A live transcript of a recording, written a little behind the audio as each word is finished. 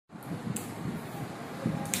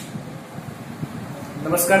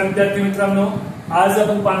नमस्कार विद्यार्थी मित्रांनो, आज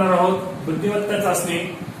आपण पाहणार आहोत बुद्धिमत्ता चाचणी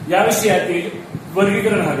या विषयातील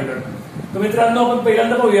वर्गीकरण हा घटक. तर मित्रांनो, आपण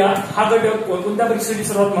पहिल्यांदा पाहूया हा घटक कोणत्या परीक्षेसाठी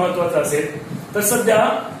सर्वात महत्त्वाचा असेल. तर सध्या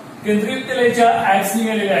केंद्रीय विद्यालयाच्या ऍप्स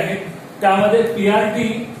निघालेल्या आहेत, त्यामध्ये पीआरटी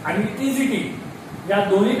आणि टीजीटी या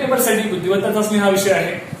दोन्ही पेपरसाठी बुद्धिमत्ता चाचणी हा विषय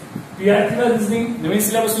आहे. पीआरटीला रिझनिंग नवीन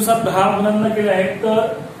सिलेबसनुसार 10 गुणांना केले आहे, तर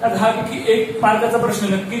त्या 10 पैकी 1 मार्काचा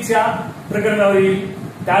प्रश्न नक्कीच या प्रकरणावर येईल.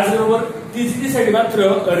 त्याचबरोबर टीजीटी साठी मात्र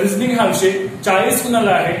रिझनिंग हा विषय 40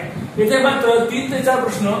 गुणाला आहे. येथे मात्र 3 ते 4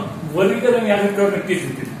 प्रश्न वर्गीकरण या घटकावर नक्कीच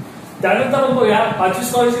येतील. त्यानंतर आपण बघूया 5वी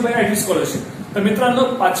स्कॉलरशिप आणि 8वी स्कॉलरशिप. तर मित्रांनो,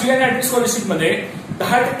 5वी आणि 8वी स्कॉलरशिप मध्ये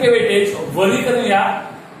 10% वेटेज वर्गीकरण या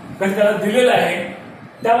घटकाला दिलेलं आहे.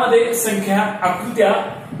 त्यामध्ये संख्या, आकृत्या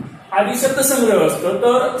आदी शब्दसंग्रह असतो.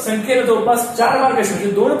 तर संख्येला जवळपास 4 मार्क असे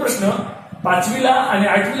म्हणजे 2 प्रश्न 5वीला आणि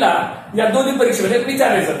 8वीला या दोन्ही परीक्षेमध्ये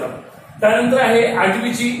विचारले जातात. त्यानंतर आहे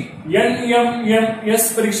 8वीची NMMS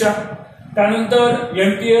परीक्षा, त्यानंतर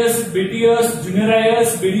NTS, BTS, junior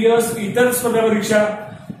IS, BDS इतर स्पर्धा परीक्षा,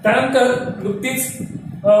 त्यानंतर नुकतीच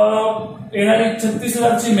येणारी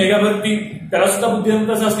 36,000ची मेगा भरती, त्याला सुद्धा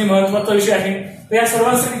बुद्धिमत्ता चाचणी महत्त्वाचा विषय आहे. तर या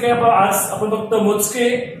सर्वांसाठी काय आज आपण फक्त मोजके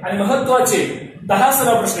आणि महत्त्वाचे 10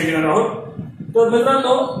 सराव प्रश्न घेणार आहोत. तर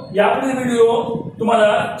मित्रांनो, यापुढील व्हिडिओ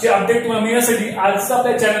तुम्हाला जे अपडेट तुम्हाला मिळण्यासाठी आजच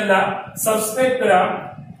आपल्या चॅनलला सबस्क्राईब करा.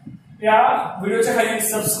 या व्हिडिओच्या खाली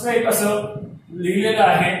सबस्क्राईब असं लिहिलेलं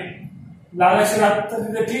आहे, लाल अक्षरात, तर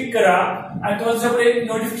तिथे क्लिक करा आणि तुम्हाला जर एक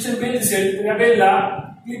नोटिफिकेशन बेल दिसेल तर या बेलला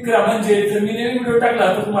क्लिक करा, म्हणजे जर मी नवीन व्हिडिओ टाकला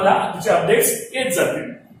तर तुम्हाला त्याचे अपडेट्स येत जातील.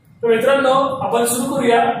 तर मित्रांनो, आपण सुरू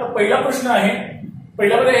करूया. तर पहिला प्रश्न आहे,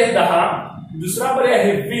 पहिला पर्याय आहे 10, दुसरा पर्याय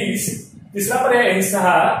आहे 20, तिसरा पर्याय आहे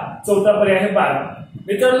 6, चौथा पर्याय आहे 12.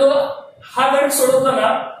 मित्रांनो, हा गणित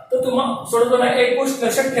सोडवताना एक गोष्ट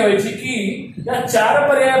लक्षात ठेवायची की या 4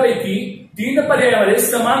 पर्यायापैकी 3 पर्यायामध्ये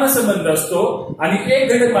समान संबंध असतो आणि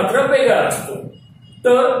एक घटक मात्र वेगळा असतो.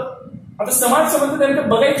 तर आता समान संबंध नेमकं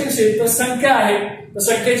बघायचे असेल तर संख्या आहे, तर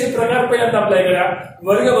संख्येचे प्रकार पहिल्यांदा अप्लाय करा.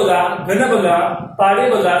 वर्ग बघा, घन बघा, पाडे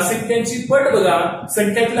बघा, संख्यांची पट बघा,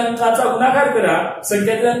 संख्यातील अंकाचा गुणाकार करा,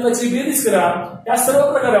 संख्यातील अंकाची बेरीज करा. या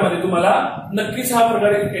सर्व प्रकारामध्ये तुम्हाला नक्कीच हा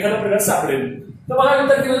प्रकार एखादा प्रकार सापडेल. तर बघा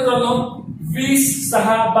विद्यार्थी मित्रांनो, 20,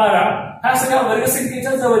 6, 12 ह्या सगळ्या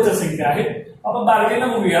वर्गसंख्येच्या जवळच्या संख्या आहेत. आपण बारकाईने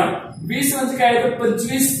बघूया. 20 म्हणजे काय, तर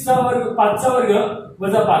 25चा वर्ग 5चा वर्ग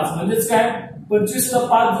वजा 5 म्हणजेच काय, 25ला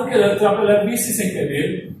 5 जर केलं तर आपल्याला 20 ही संख्या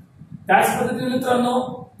मिळेल. त्याच पद्धतीने मित्रांनो,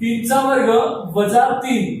 3चा वर्ग वजा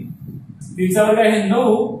 3, 3चा वर्ग आहे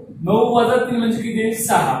 9, 9 वजा 3 म्हणजे किती,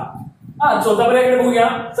 6. चौथा पर्याय बघूया.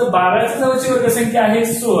 तर 12च्या जवळची वर्गसंख्या आहे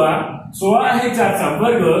 16, 16 आहे 4चा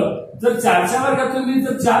वर्ग. जर 4च्या वर्गातून मी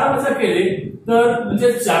जर 4 वजा केले तर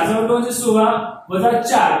म्हणजे 4चा वर्ग म्हणजे 16 वजा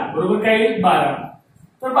 4 बरोबर काय येईल, 12.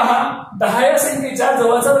 तर पहा, 10 या संख्येच्या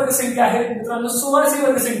जवळचा वर्गसंख्या आहे मित्रांनो 16ची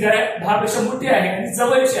वर्गसंख्या आहे, 10 पेक्षा मोठी आहे आणि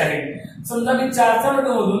जवळची आहे. समजा मी 4चा वर्ग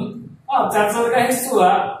मधून 4चा वर्ग आहे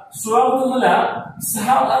 16, 16 मधून मला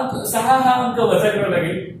 6 हा अंक वजा करावा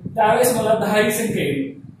लागेल, त्यावेळेस मला 10 ही संख्या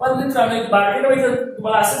येईल. पण मित्रांनो, बारकाईने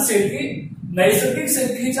तुम्हाला असं असेल की नैसर्गिक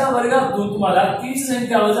संख्येच्या वर्गातून तुम्हाला तीच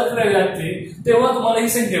संख्या वजा करावी लागते, तेव्हा तुम्हाला ही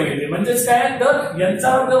संख्या मिळते. म्हणजेच काय, तर यांचा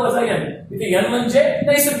वर्ग वजा n, इथे n म्हणजे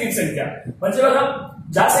नैसर्गिक संख्या. म्हणजे बघा,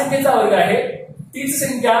 ज्या संख्येचा वर्ग आहे तीच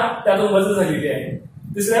संख्या त्यातून वजा झालेली आहे.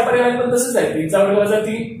 तिसऱ्या पर्यायात पण तसंच आहे, 3चा वर्ग वजा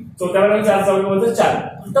 3, चौथ्या पर्यायात 4चा वर्ग वजा 4.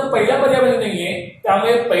 फक्त पहिल्या पर्यायामध्ये नाहीये,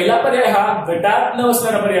 त्यामुळे पहिला पर्याय हा गटात न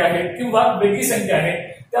बसणारा पर्याय आहे किंवा वेगळी संख्या आहे,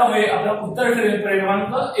 त्यामुळे आपला उत्तर ठरेल पर्याय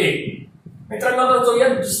क्रमांक 1. मित्रांनो, आता जाऊया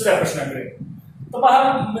दुसऱ्या प्रश्नाकडे. तर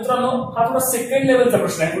पहा मित्रांनो, हा थोडा सेकंड लेवलचा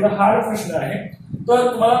प्रश्न आहे, थोडा हार्ड प्रश्न आहे. तर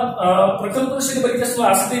तुम्हाला प्रथम प्रश्न परीक्षा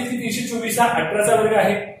असं देईल की 324 हा 18चा वर्ग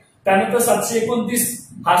आहे. त्यानंतर 729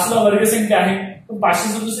 हा सुद्धा वर्गसंख्या आहे, पण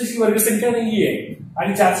 567 ही वर्गसंख्या नाहीये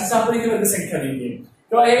आणि 406 ही वर्गसंख्या नाहीये.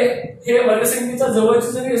 तेव्हा हे वर्गसंख्येच्या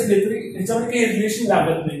जवळचे जरी असले तरी ह्याच्यामध्ये काही रिलेशन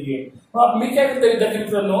लागत नाहीये. मग मी काय करतो विद्यार्थी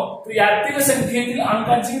मित्रांनो, तर यातील संख्येतील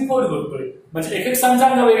अंकांची मी फोड करतोय, म्हणजे एक स्थानचा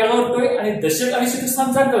अंक वेगळा करतोय आणि दशक आणि शतक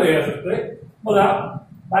स्थानचा अंक वेगळा करतोय. बघा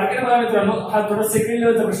बारकाईने बघा मित्रांनो, हा थोडा सेकंड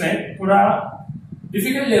लेवलचा प्रश्न आहे, थोडा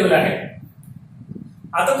डिफिकल्ट लेवल आहे.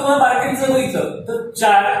 आता तुम्हाला बारकाईने जर बघितलं तर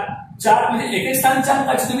 4 म्हणजे एक स्थानच्या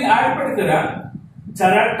अंकाची तुम्ही 8 पट करा,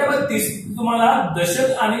 4 8 32 तुम्हाला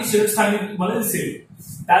दशक आणि शतक स्थानी तुम्हाला दिसेल.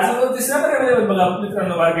 त्याचबरोबर तिसऱ्या पर्यायामध्ये बघा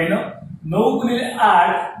मित्रांनो, बारकाईनं 9 गुणिले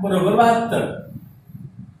 8 बरोबर 72.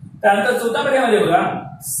 त्यानंतर चौथ्या पर्यायामध्ये बघा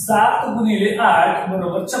 7 गुणिले 8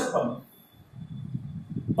 बरोबर 56.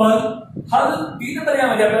 पण हा जो 3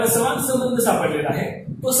 पर्यायामध्ये आपल्याला समान संबंध सापडलेला आहे,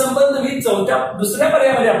 तो संबंध मी दुसऱ्या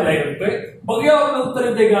पर्यायामध्ये अप्लाय करतोय. बघूया आपण उत्तर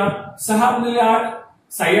येते का. 6 गुणिले 8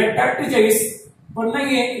 6 8 48, पण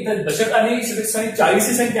नाहीये, इथं दशक आणि शतक स्थानी 40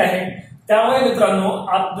 ही संख्या आहे. त्यामुळे मित्रांनो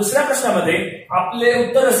दुसऱ्या प्रश्नामध्ये आपले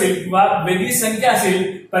उत्तर असेल किंवा वेगळी संख्या असेल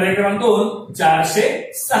पर्याय क्रमांक 2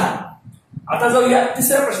 406. आता जाऊया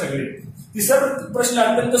तिसऱ्या प्रश्नाकडे. तिसरा प्रश्न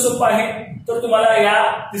अत्यंत सोपा आहे. तर तुम्हाला या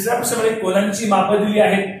तिसऱ्या प्रश्नामध्ये कोणांची मापं दिली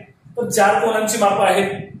आहेत. तर 4 कोणांची मापं आहेत.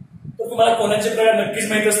 तर तुम्हाला कोणाचे प्रकार नक्कीच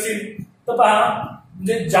माहित असतील. तर पहा,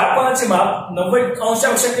 म्हणजे ज्या कोणाचे माप 90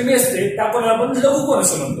 अंशापेक्षा कमी असते त्या कोणाला आपण लघुकोन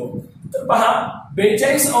असं म्हणतो. तर पहा,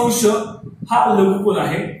 42 अंश हा लघुकोन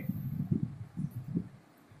आहे,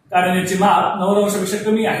 कारण याचे माप 90 अंशापेक्षा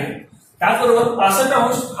कमी आहे. त्याचबरोबर 65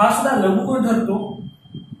 अंश हा सुद्धा लघुकोन ठरतो.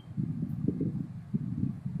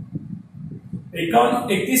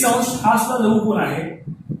 31 अंश हा सुद्धा लघुकोन आहे.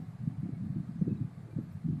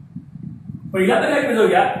 पहिल्या पर्यायाकडे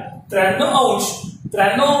जाऊया. 93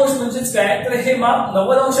 अंश म्हणजेच काय, तर हे माप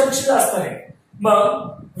 90 अंशापेक्षा जास्त आहे. मग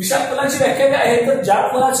विशाल कोनाची व्याख्या काय आहे, तर ज्या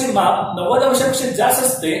कोनाचे माप 90 अंशापेक्षा जास्त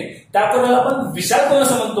असते त्या कोनाला आपण विशाल कोन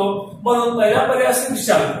असं म्हणतो. म्हणून पहिला पर्याय असेल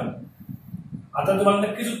विशाल कोन. आता तुम्हाला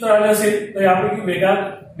नक्कीच उत्तर आलं असेल. तर यापैकी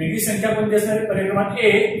वेगळी संख्या कोणती असणार आहे. पर्याय क्रमांक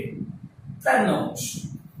 1 93 अंश.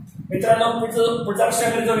 मित्रांनो पुढचा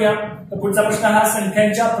प्रश्नाकडे जाऊया. तर पुढचा प्रश्न हा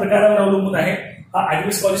संख्यांच्या प्रकारावर अवलंबून आहे. हा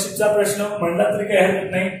आठवी स्कॉलरशिपचा प्रश्न म्हणला तरी काही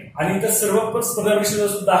हरकत नाही आणि इतर सर्व स्पर्धा परीक्षेचा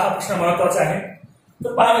सुद्धा हा प्रश्न महत्वाचा आहे.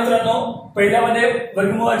 तर पहा मित्रांनो, पहिल्यामध्ये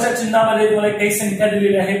वर्गमूळाच्या चिन्हामध्ये तुम्हाला काही संख्या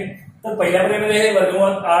दिलेल्या आहेत. तर पहिल्या पर्यायामध्ये आहे वर्गमूळ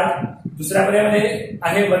 8, दुसऱ्या पर्यायामध्ये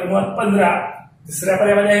आहे वर्गमूळ 15, तिसऱ्या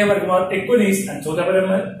पर्यायामध्ये आहे वर्गमूळ 19 आणि चौथ्या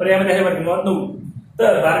पर्यायामध्ये आहे वर्गमूळ 9.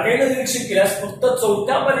 तर बारकाईने निरीक्षण केल्यास फक्त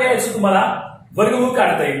चौथ्या पर्यायाचं तुम्हाला वर्गमूळ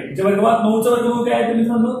काढता येईल. म्हणजे वर्गमूळ 9चं वर्गमूळ काय आहे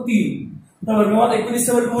मित्रांनो 3. तर वर्गमूळ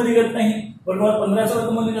 19चं वर्गमूळ निघत नाही, वर्गमूळ 15चं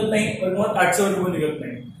वर्गमूळ निघत नाही, वर्गमूळ 8चं वर्गमूळ निघत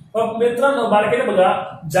नाही. पण मित्रांनो बारकाईने बघा,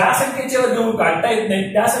 ज्या संख्येचे वर्गमूळ काढता येत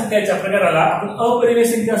नाही त्या संख्येच्या प्रकाराला आपण अपरिमेय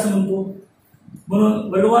संख्या असं म्हणतो. म्हणून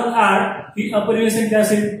वर्गमूळ 8 ही अपरिमेय संख्या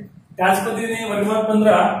असेल. त्याच पद्धतीने वर्गमूळ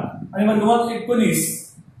 15 आणि वर्गमूळ 19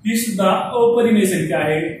 ही सुद्धा अपरिमेय संख्या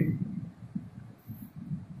आहे.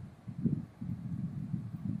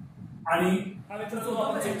 आणि हा मित्रांनो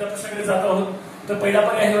आपण चौथ्या प्रश्नाकडे जात आहोत. तर पहिला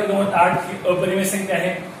पर्याय आहे वर्गमूळ 8 ही अपरिमेय संख्या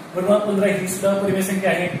आहे. वर्गमूळ 15 ही सुद्धा अपरिमेय संख्या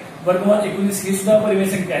आहे. वर्गमूळ 19 ही सुद्धा अपरिमेय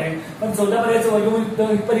संख्या आहे. पण चौथ्या पर्यायाचं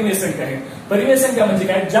वर्गमूळ परिमेय संख्या आहे. परिमेय संख्या म्हणजे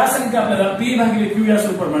काय, ज्या संख्या आपल्याला p भागिले q या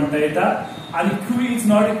स्वरूपात म्हणता येतात आणि q is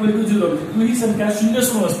not equal to 0. q ही संख्या शून्य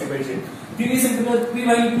सोडून असली पाहिजे. तिन्ही संख्या p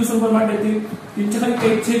भागिले q स्वरूपात मांडता येतील. त्यांच्या खाली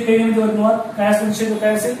काही छेद काही म्हणजे वर्गमूळ काय असेल, छेद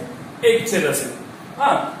काय असेल, एक छेद असेल.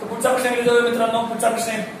 तर पुढचा प्रश्न जाऊया मित्रांनो. पुढचा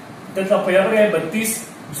प्रश्न आहे त्याचा पहिला पर्याय आहे 32,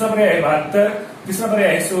 दुसरा पर्याय आहे 72, तिसरा पर्याय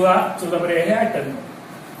आहे 16, चौथा पर्याय आहे 98.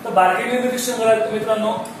 तर बारकाईने निरीक्षण करा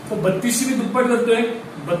मित्रांनो. तर 32 ची मी दुप्पट करतोय.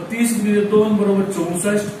 32 गुणिले 2 बरोबर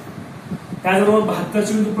 64. त्याचबरोबर 72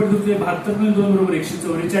 ची मी दुप्पट करतोय. 72 गुणिले 2 बरोबर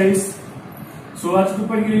 144. 16 ची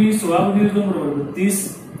दुप्पट केली 16 गुणिले 2 बरोबर 32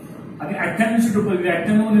 आणि 98 ची दुप्पट केली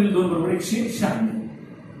 98 गुणिले 2 बरोबर 196.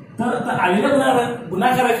 तर आता आलेल्या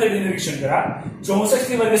गुणाकाराकडे निरीक्षण करा. 64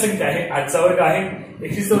 ही वर्गसंख्या आहे, 8चा वर्ग आहे.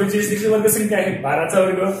 144 देखील वर्गसंख्या आहे, 12चा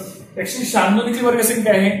वर्ग. 196 देखील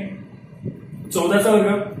वर्गसंख्या आहे, 14चा वर्ग.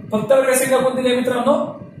 फक्त वर्गसंख्या कोणती नाही मित्रांनो,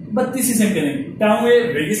 32 ही संख्या नाही. त्यामुळे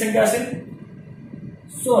वेगळी संख्या असेल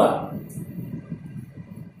 16.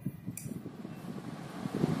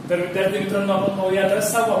 तर विद्यार्थी मित्रांनो आपण पाहूया आता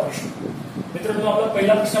 6वा प्रश्न. मित्रांनो आपला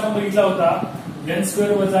पहिला प्रश्न आपण बघितला होता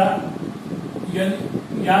n² वजा n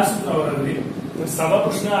या सूत्रावर आले. तर 6वा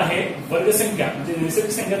प्रश्न आहे वर्गसंख्या म्हणजे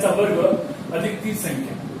नैसर्गिक संख्याचा वर्ग अधिक ती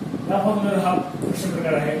संख्या. या फॉर्म्युला हा प्रश्न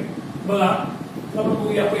प्रकार आहे. बघा आपण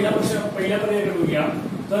बघूया पहिला प्रश्न. पहिल्या पर्यायाकडे बघूया.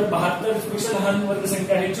 तर 72 पेक्षा लहान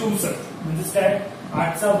वर्गसंख्या आहे 64. म्हणजेच काय,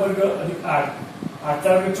 8चा वर्ग अधिक 8.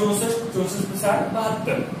 8चा वर्ग 64, 64 प्लस 8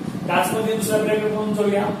 72. त्याचमध्ये दुसऱ्या पर्यायाकडे पाहून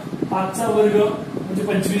जाऊया. 5चा वर्ग म्हणजे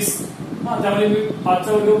 25. त्यामध्ये मी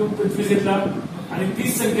 5चा वर्ग 25 घेतला आणि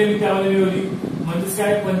 30 संख्या मी त्यामध्ये मिळवली. म्हणजेच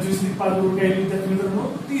काय, 25 5 बरोबर काय येईल, त्यात मित्रांनो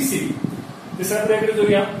 30 येईल. तिसऱ्या पर्यायाकडे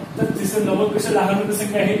जाऊया. तर तिसरं 90 पेक्षा लहान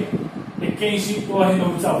वर्गसंख्या आहे 81. तो आहे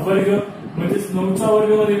 9चा वर्ग. म्हणजेच 9चा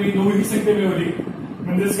वर्ग मध्ये मी 9 ही संख्या मिळवली.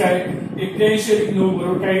 म्हणजेच काय, 81 अधिक 9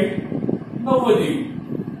 बरोबर काय येईल, 90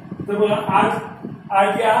 येईल. तर बघा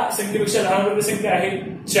 8 या संख्येपेक्षा लहान वर्गसंख्या आहे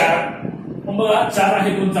 4. मग बघा 4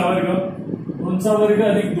 आहे 2चा वर्ग. 2चा वर्ग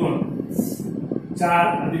अधिक 2, 4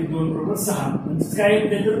 अधिक 2 बरोबर 6. म्हणजे काय,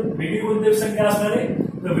 त्याच्यात वेगळी कोणती संख्या असणार आहे,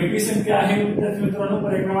 तर वेगळी संख्या आहे मित्रांनो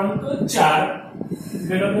पर्याय क्रमांक 4.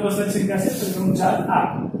 वेगळ्या बसणारी संख्या असेल तर क्रमांक 4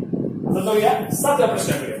 8. आता जाऊया 7व्या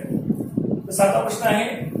प्रश्नाकडे. तर 7वा प्रश्न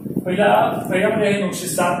आहे पहिला पर्याय आहे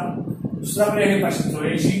 907, दुसरा पर्याय आहे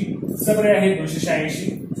 584, तिसरा पर्याय आहे 286,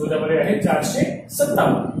 चौथा पर्याय आहे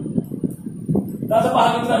 457. तर आता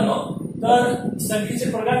पहा मित्रांनो, तर संख्येचे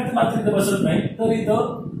प्रकार इथे मात्र इथं बसत नाही. तर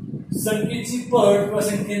इथं संख्येची पट किंवा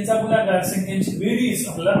संख्येचा गुणाकार संख्येची बेरीज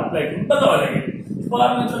आपल्याला अप्लाय करून बघावं लागेल। बघा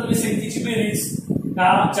मित्रांनो, मी संख्येची बेरीज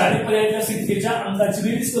ह्या चारही पर्यायाच्या संख्येच्या अंकाची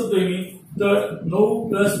बेरीज करतोय मी, तर 9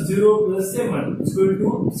 + 0 + 7 =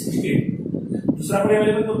 16। दुसरा पर्याय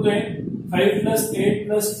मी करतोय 5 + 8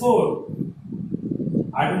 + 4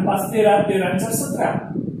 8 × 5 13 13 × 17।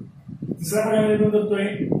 तिसरा पर्याय मी करतोय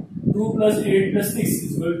 2 + 8 + 6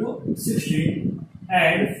 = 16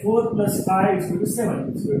 and 4 + 5 = 7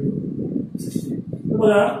 = 16। तर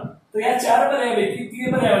बघा, तर या चार पर्यायापैकी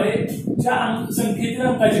तीन पर्यायामध्ये ज्या संख्येतील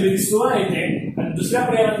अंकाची बेरीज 16 येते आणि दुसऱ्या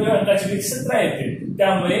पर्यायामध्ये अंकाची बेरीज 17 येते।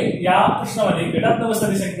 त्यामुळे या प्रश्नामध्ये गटात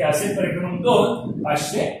नवस्थानी संख्या असेल पर्याय क्रमांक 2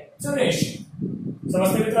 584।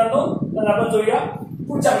 समजते मित्रांनो? तर आपण जाऊया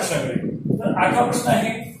पुढच्या प्रश्नाकडे। तर 8वा प्रश्न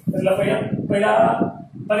आहे, त्याला पहिला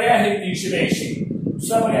पर्याय आहे 382,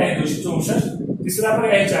 दुसरा पर्याय आहे 264, तिसरा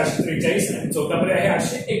पर्याय आहे 443 आणि चौथा पर्याय आहे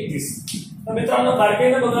 831। तर मित्रांनो,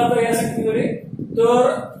 बारकाईने बघा तर या संख्येकडे,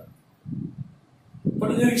 तर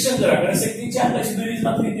पण निरीक्षण करा, कारण संख्येच्या अंकाची बेरीज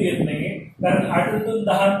मात्र इथे येत नाहीये, कारण 8 × 2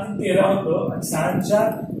 10 × 3 13 होतं आणि 6 × 4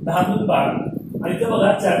 10 × 2 12 आणि इथे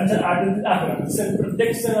बघा 4 × 4 8 × 3 11।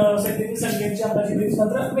 प्रत्येक संख्येतील संख्येची अंकाची बेरीज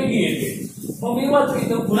मात्र वेगळी येते। मग मी मात्र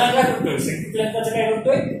इथं गुणाकार करतोय, संख्येतील अंकाचं काय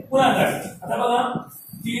करतोय? गुणाकार। आता बघा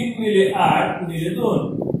 3 × 8 × 2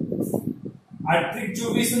 8 ×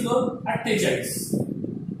 24 × 2 48।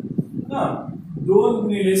 2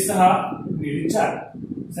 × 6 × 4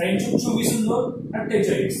 6 × 24 × 2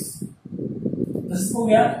 48। तसंच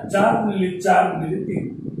बघूया 4 × 4 × 3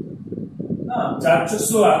 4 ×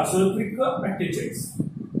 16 16 × 48।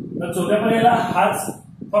 तर चौथ्या पर्यायाला हाच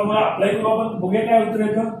फॉर्म्युला अप्लाय करू आपण, बघूया काय उत्तर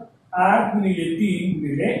येतं। 8 × 3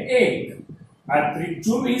 × 1 8 ×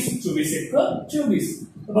 24 24 × 1 24।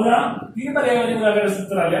 बघा तीन पर्यायामध्ये गुणाकाराचे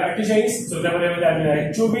उत्तर आले 48, चौथ्या पर्यायामध्ये आले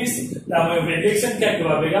आहे 24। त्यामुळे वेगळी संख्या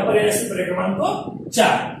किंवा वेगळा पर्याय असेल पर्याय क्रमांक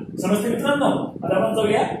 4। समजते मित्रांनो? आता आपण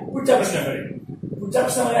जाऊया पुढच्या प्रश्नाकडे। पुढच्या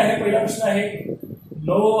प्रश्नामध्ये आहे, पहिला प्रश्न आहे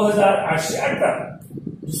 9818,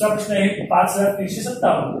 दुसरा प्रश्न आहे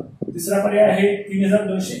 5357, तिसरा पर्याय आहे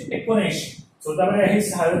 3279, चौथा पर्याय आहे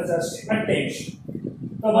 6488।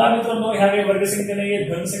 तर बघा मित्रांनो, ह्या काही वर्गसंख्या नाहीये,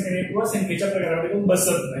 धनसंख्या नाही किंवा संख्येच्या प्रकारामध्ये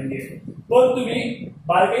बसत नाहीये। पण तुम्ही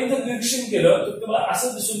बारकाईचं निरीक्षण केलं तर तुम्हाला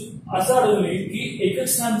असं आढळून येईल की एकक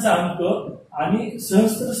स्थानचा अंक आणि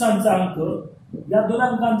सहस्त्र स्थानचा अंक या दोन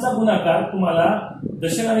अंकांचा गुणाकार तुम्हाला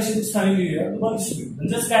दशक आणि शतक स्थानी लिहिलेला तुम्हाला दिसतो।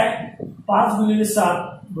 म्हणजेच काय, 5 × 7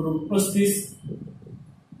 = 35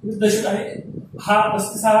 दशक आणि हा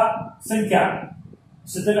 35 हा संख्या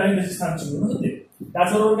शतक आणि दशक स्थानची म्हणून होते।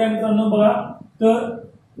 त्याचबरोबर काय मित्रांनो, बघा तर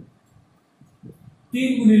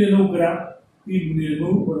 3 × 9 करा, 3 ×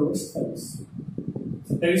 9 = 27।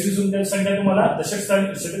 27 संख्या तुम्हाला दशक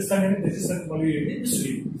स्थानी शतक स्थानी आणि दशक स्थानी तुम्हाला लिहिलेली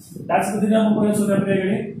दिसली। त्याच पद्धतीने आपण बघूया चौथ्या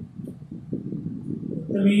पर्यायाकडे,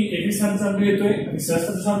 तर मी 21 स्थानचा अंक घेतोय आणि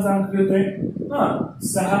सहस्त्र स्थानचा अंक घेतोय।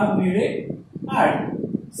 6 × 8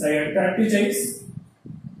 6 × 8 48।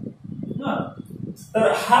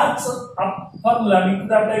 तर हाच फॉर्म्युला मी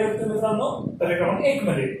कुठे अप्लाय करतो मित्रांनो? पर्याय क्रमांक 1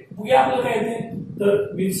 मध्ये। बघूया आपल्याला काय येते।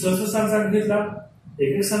 तर मी सहस्त्र स्थानचा अंक घेतला,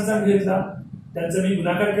 21 स्थानचा अंक घेतला, त्यांचा मी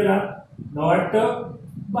गुणाकार केला, 9 × 8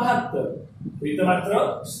 72। इथं मात्र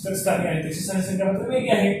शतक स्थानी आणि दशक स्थानी संख्या मात्र वेगळी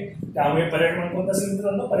आहे, त्यामुळे पर्याय क्रमांक कोणता असेल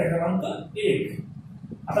मित्रांनो? पर्याय क्रमांक 1।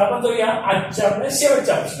 आता आपण जाऊया आजच्या आपल्या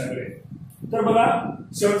शेवटच्या प्रश्नाकडे। तर बघा,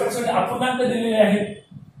 शेवटच्या प्रश्नात अपूर्णांक दिलेले आहेत।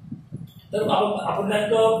 तर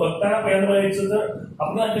अपूर्णांक बघताना पहिल्यांदा बघायचं तर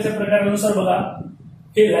अपूर्णांकाच्या प्रकारानुसार बघा,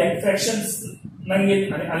 हे लाईक फ्रॅक्शन्स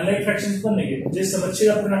नाहीयेत आणि अनलाईक फ्रॅक्शन्स पण नाहीयेत, म्हणजे समच्छेद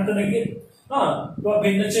अपूर्णांक नाहीयेत किंवा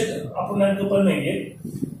भिन्नच्छेद अपूर्णांक पण नाहीयेत।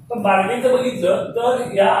 पण बारकाईचं बघितलं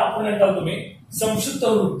तर या अपूर्णांकाला तुम्ही संक्षिप्त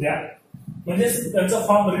रूप द्या, म्हणजे त्यांचा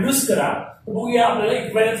फॉर्म रिड्यूस करा, तर बघूया आपल्याला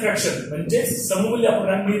इक्विव्हॅलेंट फ्रॅक्शन म्हणजे सममूल्य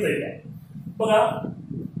अपूर्णांक मिळतंय का। बघा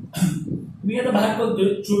मी आता भाग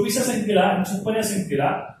करतोय 24 या संख्येला आणि 56 या संख्येला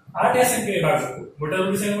 8 या संख्येने भाग करतो। मोठ्या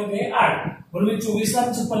मोठी संख्या म्हणजे 8, म्हणून मी 24 ला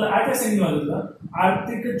 56 ला 8 या संख्येने भागलं, 8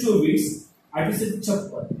 × 24 8 ×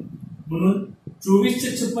 56, म्हणून 24 चे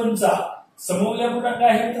 56 चा सममूल्य अपूर्णांक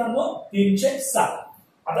आहे मित्रांनो 307।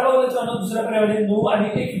 आता बघा मित्रांनो, दुसऱ्या पर्यायामध्ये 9 आणि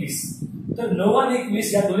 21, तर 9 आणि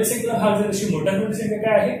 21 या दोन्ही संख्येला भाग जर अशी मोठ्या मोठी संख्या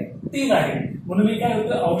काय आहे 3 आहे, म्हणून मी काय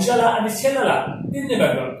होतं अंशाला आणि छेदाला 3 ने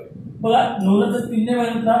भाग करतोय। बघा 9 ला जर 3 ने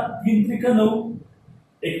भागला 3 × 3 = 9,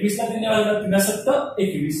 21 ला 3 ने भागला 3 × 7 =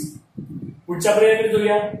 21। पुढच्या पर्यायाकडे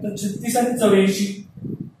जाऊया, तर 36 आणि 84।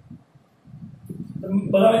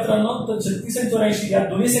 बघा मित्रांनो, तर 36 आणि 84 या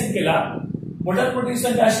दोन्ही संख्येला मोठ्यात मोठी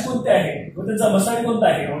संख्या अशी कोणती आहे, तो त्यांचा मसाळी कोणता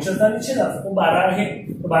आहे, अंशाचा आणि छेदाचा, तो 12 आहे।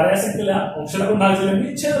 तर 12 या संख्येला अंशाला पण भाग जाईल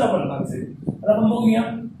आणि छेदाला पण भाग जाईल। आता आपण बघूया,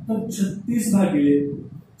 तर 36 भागिले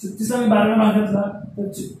 36 ला मी 12 ने भाग घातला,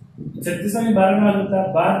 तर 36 आणि 12 भाग होता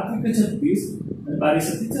 12 36 आणि 12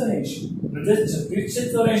 36 84 म्हणजे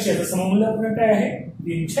 3684 याचं सममूल्य अपूर्णांक काय आहे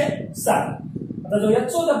 307. आता जो या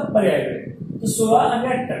 14 पर्याय आहे तो 16 आणि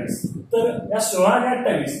 28. तर या 16 आणि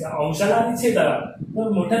 28 या अंशाला आणि छेदाला तर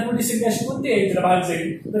मोठ्यात मोठी संख्या अशी कोणती आहे तिला भाग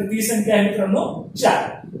जाईल तर ती संख्या आहे मित्रांनो 4.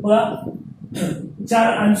 बघा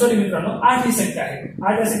 4 आणि सॉरी मित्रांनो 8 ही संख्या आहे.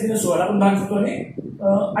 8 या संख्येने 16 पण भाग जातो आणि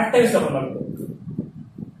 28 ला पण भाग जातो.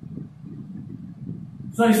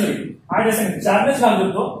 सॉरी 8 या संख्या 4 नेच भाग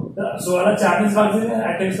जातो तर 16 ला 4 नेच भाग जाईल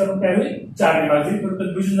 28 ला पण काय होईल 4 ने भाग जाईल. पण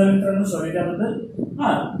कन्फ्युजन झालं मित्रांनो सॉरी त्याबद्दल.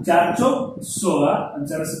 4 चौक 16 आणि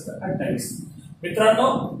 4 7 28. मित्रांनो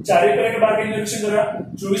 4 कडे बाकी निरीक्षण करा.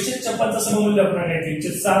 2456 चा सममूल्य अपूर्णांक आहे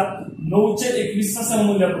 307. 921 चा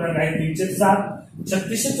सममूल्य अपूर्णांक आहे 307.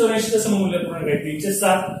 3684 चा सममूल्य अपूर्णांक आहे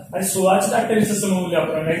 307 आणि 1628 चा सममूल्य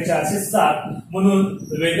अपूर्णांक आहे 407. म्हणून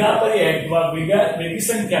वेगळा पर्याय किंवा वेगळी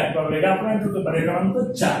संख्या किंवा वेगळा अपूर्णांक होतो पर्याय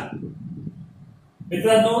क्रमांक 4.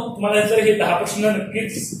 मित्रांनो तुम्हाला जर हे 10 प्रश्न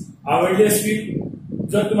नक्कीच आवडले असतील.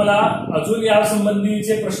 जर तुम्हाला अजून या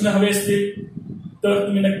संबंधीचे प्रश्न हवे असतील तर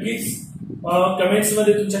तुम्ही नक्कीच कमेंट्स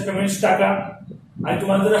मध्ये तुमच्या कमेंट्स टाका. आणि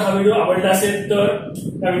तुम्हाला जर हा व्हिडिओ आवडला असेल तर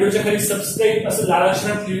त्या व्हिडिओच्या खाली सबस्क्राईब असं लाल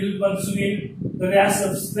अक्षरात लिहिलेलं दिसून येईल तर या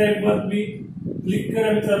सबस्क्राईब वर तुम्ही क्लिक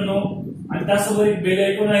करा मित्रांनो. आणि त्यासोबत एक बेल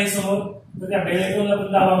आयकॉन आहे समोर तर त्या बेल आयकॉनला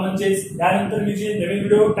पण दाबा म्हणजेच त्यानंतर मी जे नवीन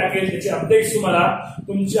व्हिडिओ टाकेल त्याचे अपडेट्स तुम्हाला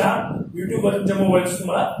तुमच्या युट्यूबवर तुमच्या मोबाईल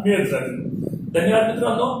तुम्हाला मिळत राहतील. धन्यवाद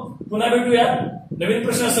मित्रांनो. पुन्हा भेटूया नवीन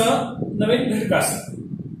प्रश्नासह नवीन घटकासह.